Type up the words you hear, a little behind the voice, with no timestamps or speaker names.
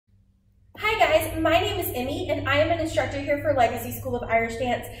my name is Emmy and I am an instructor here for Legacy School of Irish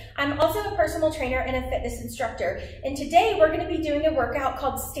Dance. I'm also a personal trainer and a fitness instructor, and today we're going to be doing a workout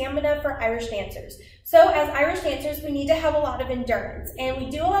called Stamina for Irish Dancers. So as Irish dancers, we need to have a lot of endurance, and we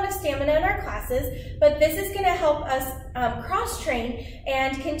do a lot of stamina in our classes, but this is going to help us cross-train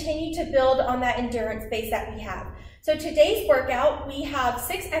and continue to build on that endurance base that we have. So today's workout, we have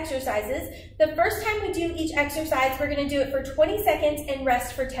 6 exercises. The first time we do each exercise, we're going to do it for 20 seconds and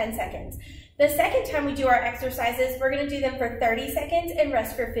rest for 10 seconds. The second time we do our exercises, we're going to do them for 30 seconds and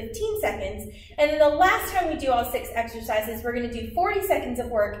rest for 15 seconds. And then the last time we do all 6 exercises, we're going to do 40 seconds of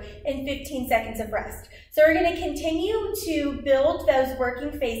work and 15 seconds of rest. So we're going to continue to build those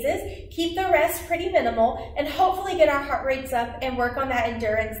working phases, keep the rest pretty minimal, and hopefully get our heart rates up and work on that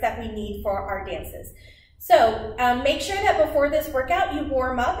endurance that we need for our dances. So make sure that before this workout you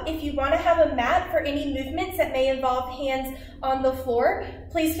warm up. If you want to have a mat for any movements that may involve hands on the floor,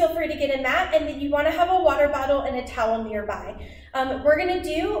 please feel free to get a mat, and then you want to have a water bottle and a towel nearby. We're going to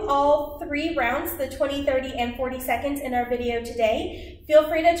do all 3 rounds, the 20, 30, and 40 seconds in our video today. Feel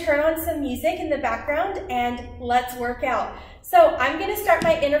free to turn on some music in the background and let's work out. So I'm going to start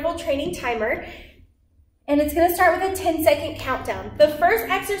my interval training timer. And it's going to start with a 10-second countdown. The first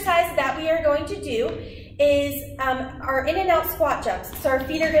exercise that we are going to do is our in and out squat jumps. So our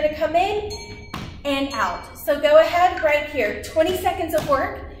feet are going to come in and out. So go ahead right here, 20 seconds of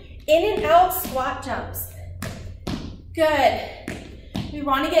work, in and out squat jumps. Good. We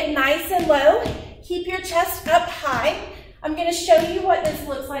want to get nice and low. Keep your chest up high. I'm going to show you what this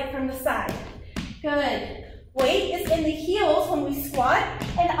looks like from the side. Good. Weight is in the heels when we squat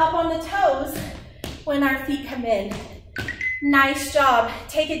and up on the toes when our feet come in. Nice job.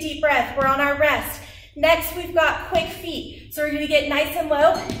 Take a deep breath. We're on our rest. Next, we've got quick feet. So we're going to get nice and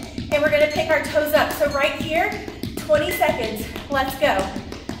low, and we're going to pick our toes up. So right here, 20 seconds. Let's go.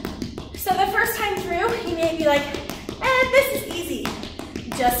 So the first time through, you may be like, this is easy.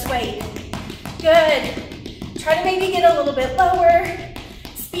 Just wait. Good. Try to maybe get a little bit lower.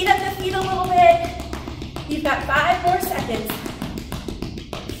 Speed up the feet a little bit. You've got 5 more seconds.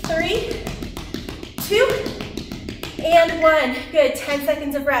 3, 2, and 1. Good, 10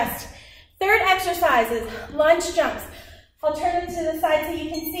 seconds of rest. Third exercise is lunge jumps. I'll turn them to the side so you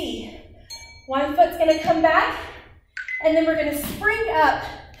can see. One foot's gonna come back, and then we're gonna spring up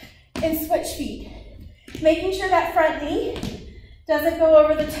and switch feet. Making sure that front knee doesn't go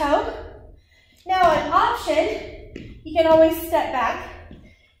over the toe. Now an option, you can always step back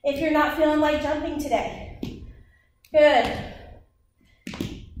if you're not feeling like jumping today. Good.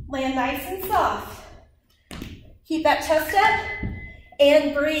 Land nice and soft. Keep that chest up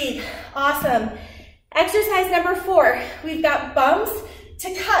and breathe. Awesome. Exercise number 4, we've got bums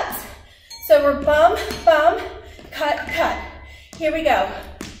to cuts. So we're bum, bum, cut, cut. Here we go.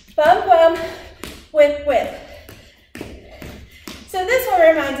 Bum, bum, whip, whip. So this one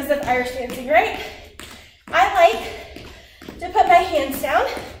reminds us of Irish dancing, right? I like to put my hands down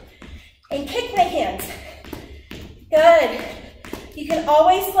and kick my hands. Good. You can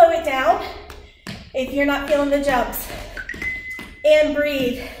always slow it down if you're not feeling the jumps. And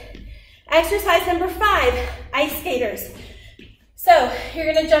breathe. Exercise number 5, ice skaters. So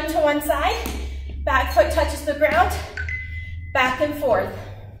you're going to jump to one side, back foot touches the ground, back and forth.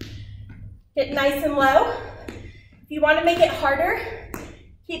 Get nice and low. If you want to make it harder,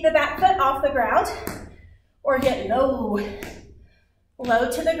 keep the back foot off the ground, or get low,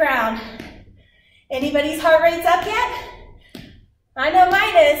 low to the ground. Anybody's heart rate's up yet? I know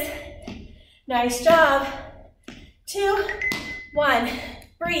mine is. Nice job. 2, 1,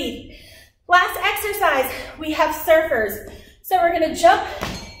 breathe. Last exercise, we have surfers. So we're gonna jump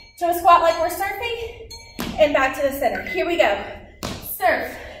to a squat like we're surfing and back to the center. Here we go.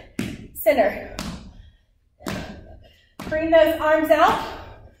 Surf, center. Bring those arms out.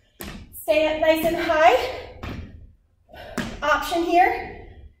 Stay up nice and high. Option here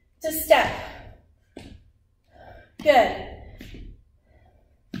to step. Good.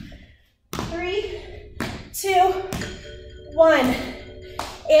 3, 2, 1,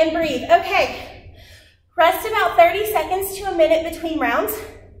 and breathe. Okay, rest about 30 seconds to a minute between rounds.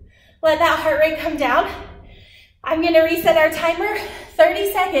 Let that heart rate come down. I'm going to reset our timer,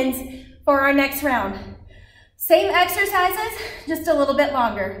 30 seconds for our next round. Same exercises, just a little bit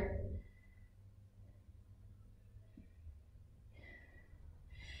longer.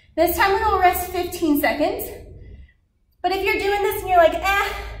 This time we'll rest 15 seconds. But if you're doing this and you're like,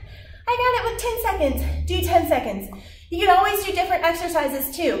 I got it with 10 seconds, do 10 seconds. You can always do different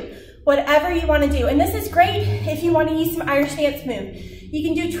exercises too, whatever you want to do. And this is great if you want to use some Irish dance move. You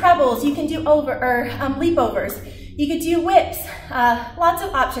can do trebles, you can do leapovers, you could do whips, lots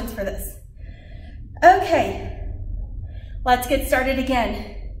of options for this. Okay, let's get started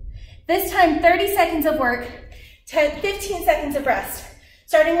again. This time, 30 seconds of work, 15 seconds of rest.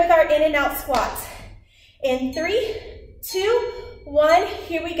 Starting with our in and out squats. In 3, 2, 1,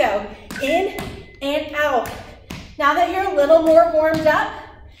 here we go. In and out. Now that you're a little more warmed up,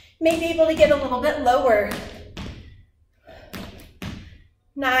 you may be able to get a little bit lower.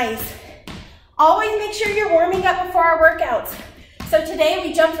 Nice. Always make sure you're warming up before our workouts. So today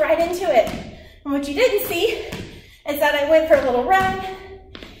we jumped right into it. And what you didn't see is that I went for a little run.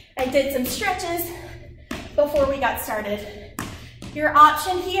 I did some stretches before we got started. Your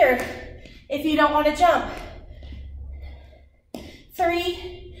option here, if you don't want to jump.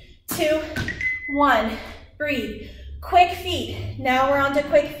 3, 2, 1. Breathe. Quick feet. Now we're on to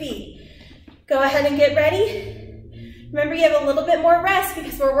quick feet. Go ahead and get ready. Remember, you have a little bit more rest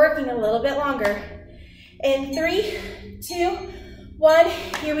because we're working a little bit longer. In 3, 2, 1,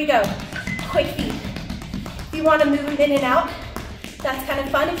 here we go. Quick feet. If you want to move them in and out, that's kind of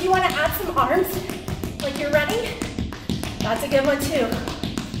fun. If you want to add some arms, like you're running, that's a good one too.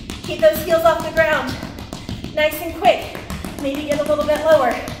 Keep those heels off the ground. Nice and quick. Maybe get a little bit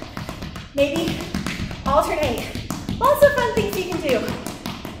lower. Maybe alternate. Lots of fun things you can do.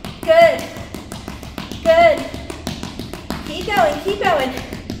 Good. Good. Keep going, keep going.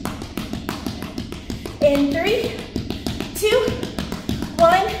 In 3, 2,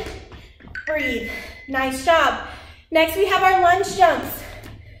 1, breathe. Nice job. Next we have our lunge jumps.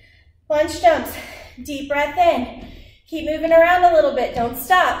 Lunge jumps. Deep breath in. Keep moving around a little bit, don't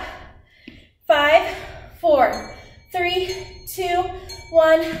stop. 5, 4, 3, 2,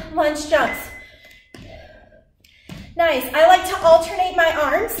 1, lunge jumps. Nice. I like to alternate my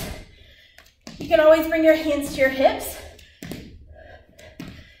arms. You can always bring your hands to your hips.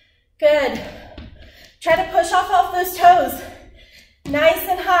 Good. Try to push off those toes. Nice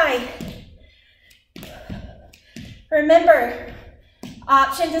and high. Remember,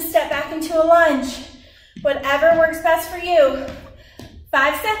 option to step back into a lunge. Whatever works best for you.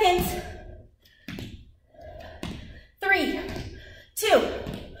 5 seconds. 3, 2,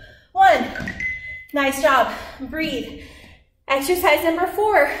 1. Nice job. Breathe. Exercise number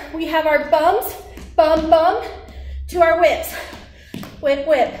 4. We have our bums, bum, bum, to our whips. Whip,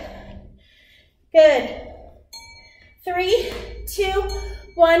 whip. Good. 3, 2,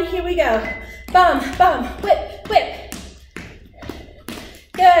 1. Here we go. Bum, bum, whip, whip.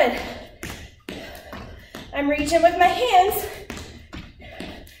 Good. I'm reaching with my hands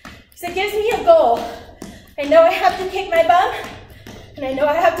because it gives me a goal. I know I have to kick my bum, and I know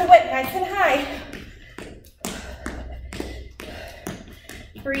I have to whip nice and high.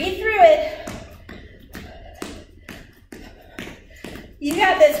 Breathe through it. You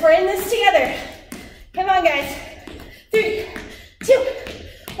got this. We're in this together. Come on, guys. 3, 2,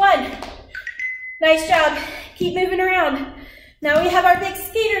 1. Nice job. Keep moving around. Now we have our big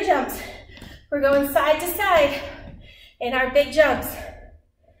skater jumps. We're going side to side in our big jumps.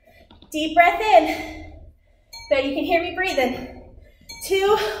 Deep breath in. Bet you can hear me breathing.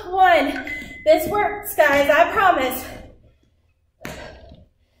 2, 1. This works, guys, I promise.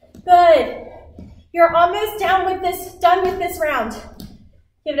 Good. You're almost done with this round.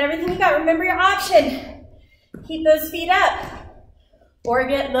 Give it everything you got. Remember your option. Keep those feet up or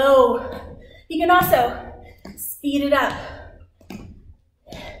get low. You can also speed it up.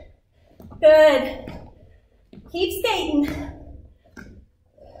 Good. Keep skating.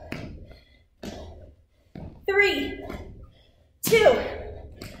 3, 2,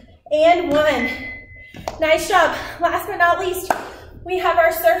 and 1. Nice job. Last but not least, we have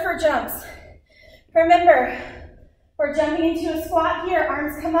our surfer jumps. Remember, we're jumping into a squat here.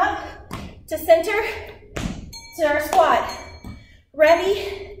 Arms come up to center to our squat.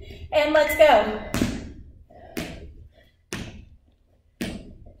 Ready, and let's go.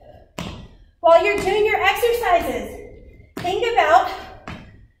 While you're doing your exercises, think about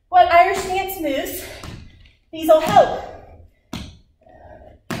what Irish stance moves. These will help.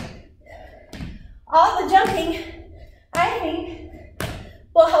 All the jumping, I think,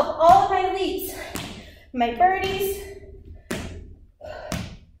 will help all of my elites, my birdies,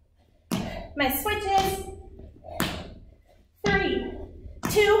 my switches. 3,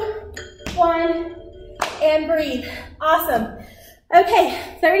 2, 1, and breathe. Awesome.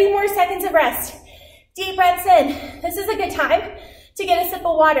 Okay, 30 more seconds of rest. Deep breaths in. This is a good time to get a sip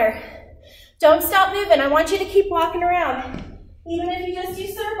of water. Don't stop moving. I want you to keep walking around, even if you just do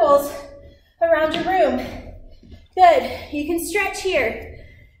circles around your room. Good. You can stretch here,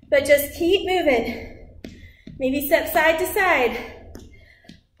 but just keep moving. Maybe step side to side.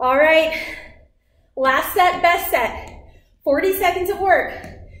 All right. Last set, best set. 40 seconds of work,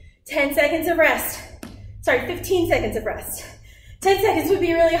 10 seconds of rest. sorry, 15 seconds of rest. 10 seconds would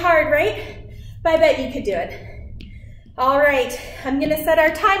be really hard, right? But I bet you could do it. All right, I'm gonna set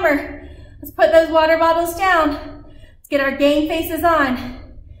our timer. Let's put those water bottles down. Let's get our game faces on.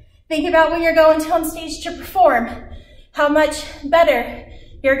 Think about when you're going to on stage to perform, how much better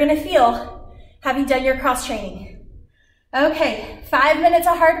you're gonna feel having done your cross training. Okay, 5 minutes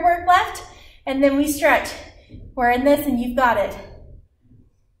of hard work left, and then we stretch. We're in this and you've got it.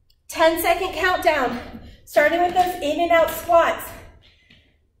 10-second countdown, starting with those in and out squats.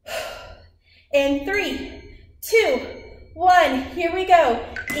 In 3, 2, 1, here we go.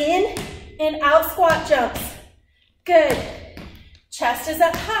 In and out squat jumps. Good. Chest is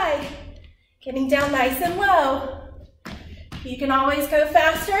up high, getting down nice and low. You can always go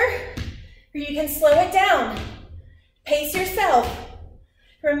faster, or you can slow it down. Pace yourself.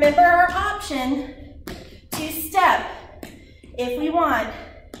 Remember our option to step if we want.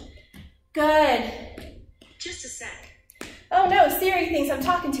 Good. Just a sec. Oh no, Siri thinks I'm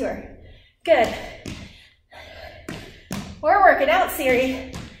talking to her. Good. We're working out,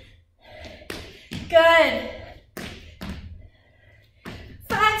 Siri. Good.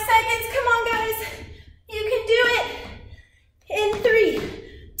 5 seconds, come on guys. You can do it. In 3,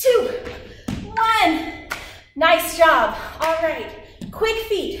 2, 1. Nice job. All right, quick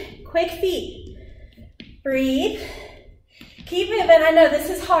feet, quick feet. Breathe. Keep moving, I know this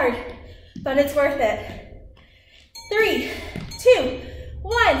is hard, but it's worth it. 3, 2,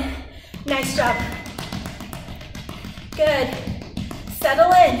 1. Nice job. Good.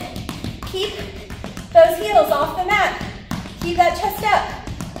 Settle in. Keep those heels off the mat. Keep that chest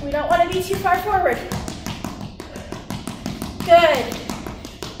up. We don't want to be too far forward. Good.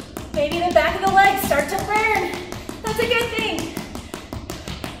 Maybe the back of the legs start to burn. That's a good thing.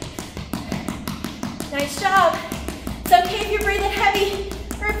 Nice job. It's okay if you're breathing heavy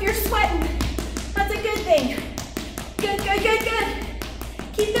or if you're sweating. That's a good thing. Good, good, good, good.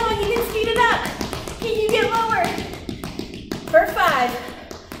 Keep going, you can speed it up. Can you get lower? For 5,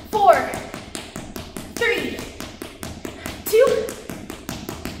 4, 3, 2,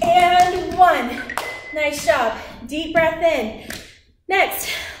 and 1. Nice job. Deep breath in. Next,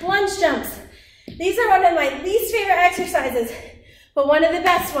 lunge jumps. These are one of my least favorite exercises, but one of the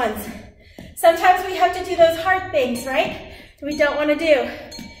best ones. Sometimes we have to do those hard things, right? That we don't want to do.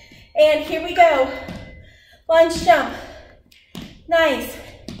 And here we go. Lunge jump. Nice.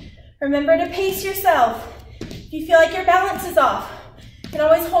 Remember to pace yourself. If you feel like your balance is off, you can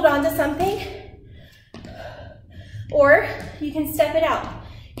always hold on to something, or you can step it out,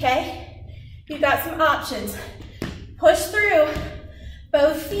 okay? You've got some options. Push through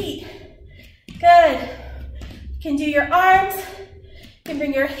both feet. Good. You can do your arms. You can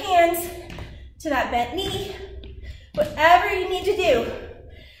bring your hands to that bent knee. Whatever you need to do.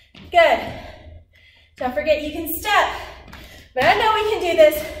 Good. Don't forget you can step. But I know we can do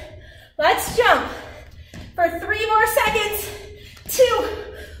this. Let's jump for 3 more seconds.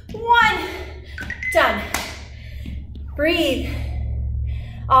 2, 1. Done. Breathe.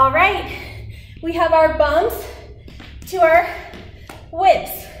 All right. We have our bums to our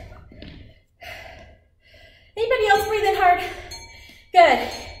whips. Anybody else breathing hard? Good.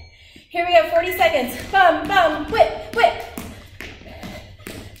 Here we go, 40 seconds. Bum, bum, whip, whip.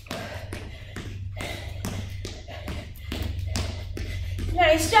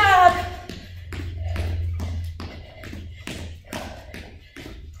 Nice job.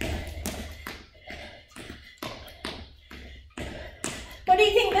 What do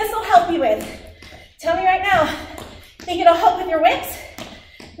you think this will help you with? Tell me right now. Think it'll help with your whips?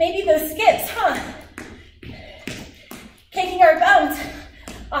 Maybe those skips, huh? Kicking our bones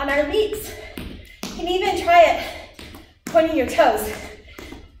on our leaps. You can even try it pointing your toes.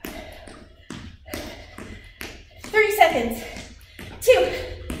 3 seconds. 2,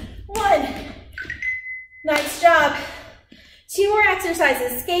 1. Nice job. 2 more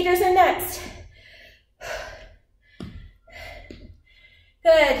exercises. Skaters are next.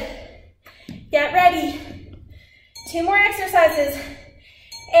 Good. Get ready. 2 more exercises.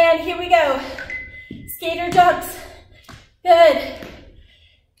 And here we go. Skater jumps. Good.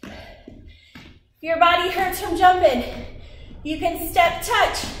 If your body hurts from jumping, you can step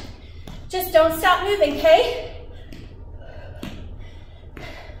touch. Just don't stop moving, okay?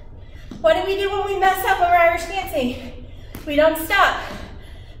 What do we do when we mess up when we're Irish dancing? We don't stop.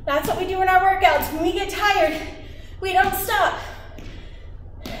 That's what we do in our workouts. When we get tired, we don't stop.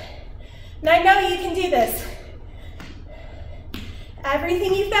 And I know you can do this.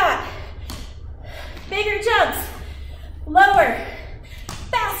 Everything you've got. Bigger jumps. Lower.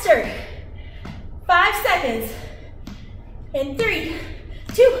 Faster. 5 seconds. In 3,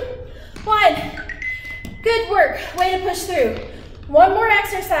 2, 1. Good work, way to push through. One more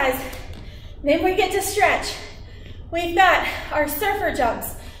exercise, then we get to stretch. We've got our surfer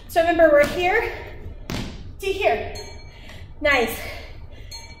jumps. So remember, we're here to here. Nice.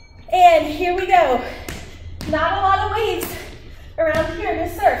 And here we go. Not a lot of waves around here to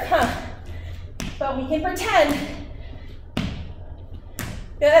surf, huh? But we can pretend.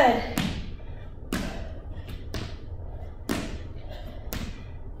 Good.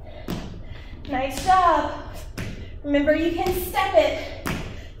 Nice job. Remember, you can step it.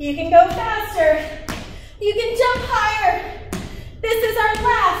 You can go faster. You can jump higher. This is our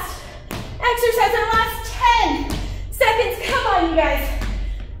last exercise, our last 10 seconds. Come on, you guys.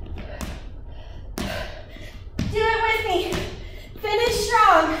 Do it with me. Finish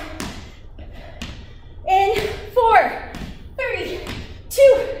strong. In 4, 3,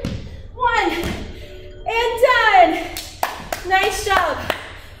 2, 1, and done. Nice job.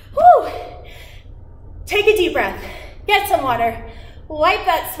 Whew. Take a deep breath. Get some water. Wipe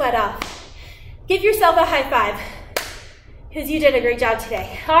that sweat off. Give yourself a high five, because you did a great job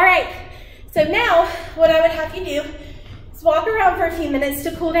today. All right, so now what I would have you do is walk around for a few minutes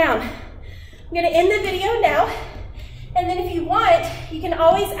to cool down. I'm gonna end the video now, and then if you want, you can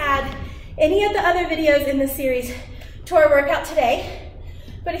always add any of the other videos in this series to our workout today.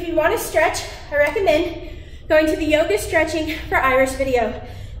 But if you want to stretch, I recommend going to the yoga stretching for Irish video.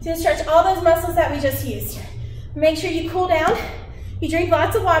 It's gonna stretch all those muscles that we just used. Make sure you cool down, you drink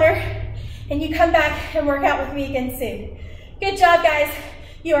lots of water, and you come back and work out with me again soon. Good job, guys.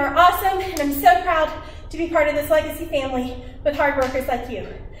 You are awesome, and I'm so proud to be part of this legacy family with hard workers like you.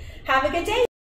 Have a good day.